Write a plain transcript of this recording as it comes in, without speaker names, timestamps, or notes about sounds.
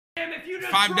If you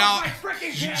just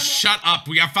 $5. Shut up.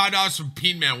 We got $5 from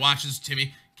Peen Man. Watches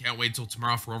Timmy. Can't wait till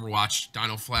tomorrow for Overwatch.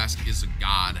 Dino Flask is a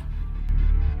god.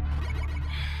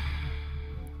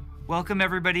 Welcome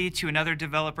everybody to another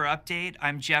developer update.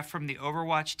 I'm Jeff from the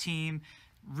Overwatch team.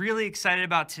 Really excited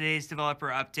about today's developer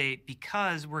update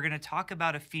because we're going to talk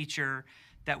about a feature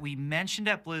that we mentioned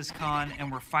at BlizzCon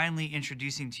and we're finally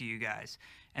introducing to you guys.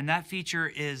 And that feature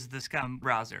is the Scum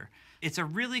browser. It's a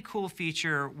really cool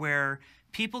feature where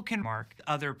people can mark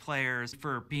other players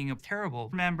for being a terrible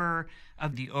member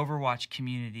of the Overwatch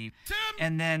community.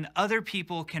 And then other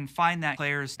people can find that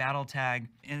player's battle tag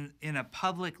in a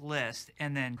public list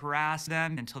and then harass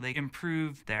them until they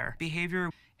improve their behavior.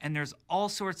 And there's all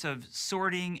sorts of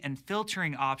sorting and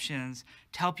filtering options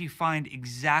to help you find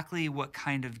exactly what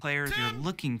kind of players you're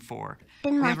looking for.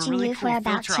 Been watching you for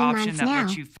about 2 months now.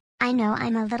 I know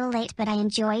I'm a little late, but I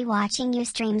enjoy watching your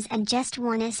streams and just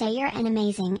want to say you're an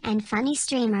amazing and funny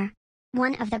streamer.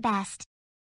 One of the best.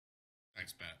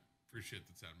 Thanks, Pat. Appreciate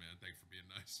the 10, man. Thanks for being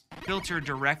nice. Filter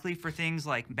directly for things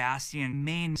like Bastion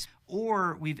mains,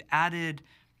 or we've added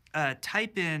a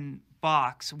type-in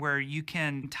box where you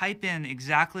can type in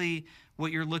exactly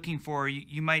what you're looking for.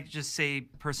 You might just say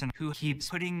person who keeps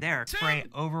putting their spray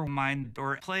over mine,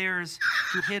 or players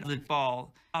who hit the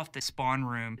ball off the spawn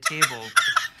room table.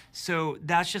 So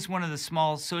that's just one of the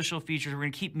small social features. We're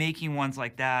going to keep making ones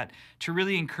like that to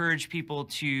really encourage people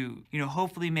to,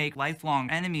 hopefully make lifelong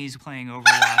enemies playing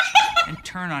Overwatch and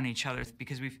turn on each other,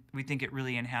 because we think it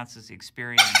really enhances the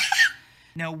experience.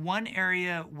 Now, one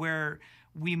area where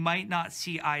we might not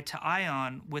see eye to eye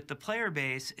on with the player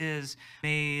base is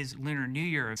May's Lunar New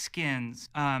Year skins.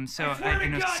 So I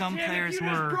know some players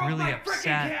were really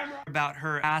upset about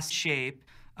her ass shape.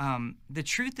 The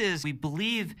truth is, we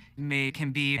believe May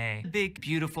can be a big,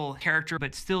 beautiful character,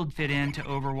 but still fit into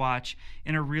Overwatch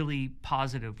in a really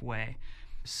positive way.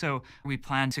 So we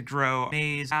plan to grow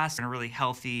May's ass in a really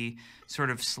healthy,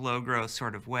 sort of slow growth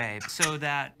sort of way, so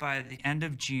that by the end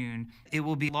of June, it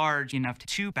will be large enough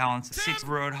to balance 6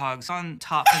 Roadhogs on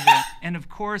top of it. And of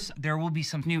course, there will be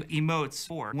some new emotes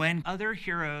for when other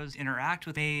heroes interact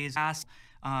with May's ass.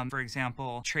 For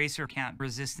example, Tracer can't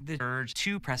resist the urge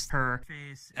to press her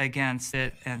face against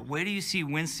it. And wait till you see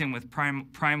Winston with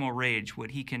Primal Rage, what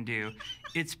he can do.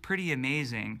 It's pretty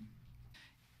amazing.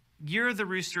 Year of the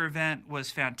Rooster event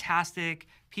was fantastic.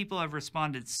 People have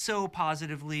responded so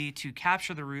positively to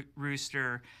Capture the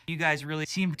Rooster. You guys really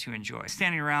seem to enjoy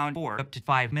standing around for up to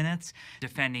 5 minutes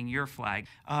defending your flag.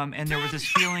 And there was this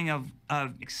feeling of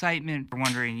excitement for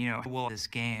wondering, will this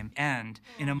game end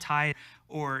in a tie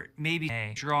or maybe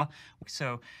a draw?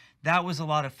 So that was a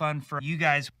lot of fun for you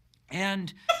guys.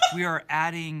 And we are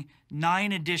adding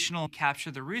 9 additional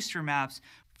Capture the Rooster maps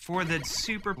for the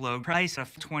super low price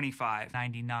of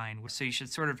 $25.99. So you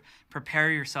should sort of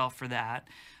prepare yourself for that.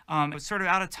 It's sort of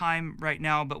out of time right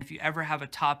now, but if you ever have a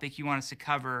topic you want us to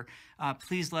cover,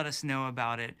 please let us know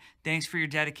about it. Thanks for your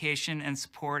dedication and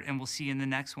support, and we'll see you in the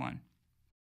next one.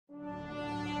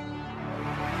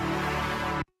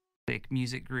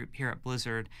 Music group here at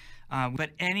Blizzard, but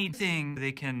anything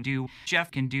they can do, Jeff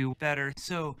can do better.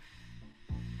 So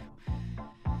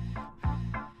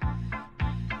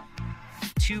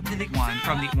 2 to the 1,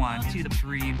 from the 1 to the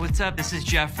 3. What's up? This is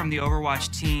Jeff from the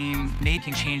Overwatch team,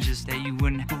 making changes that you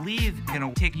wouldn't believe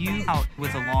gonna take you out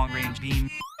with a long-range beam.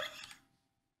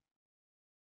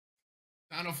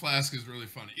 Dino Flask is really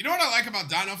funny. You know what I like about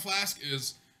Dino Flask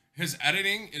is his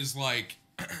editing is like,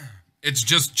 it's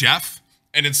just Jeff,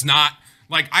 and it's not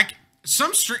like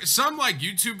some like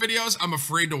YouTube videos I'm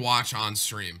afraid to watch on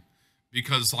stream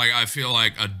because like I feel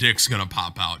like a dick's gonna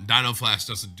pop out. Dino Flask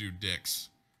doesn't do dicks.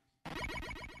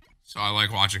 So I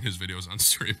like watching his videos on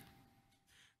stream.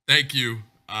 Thank you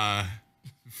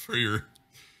for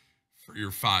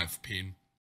your 5, Peen.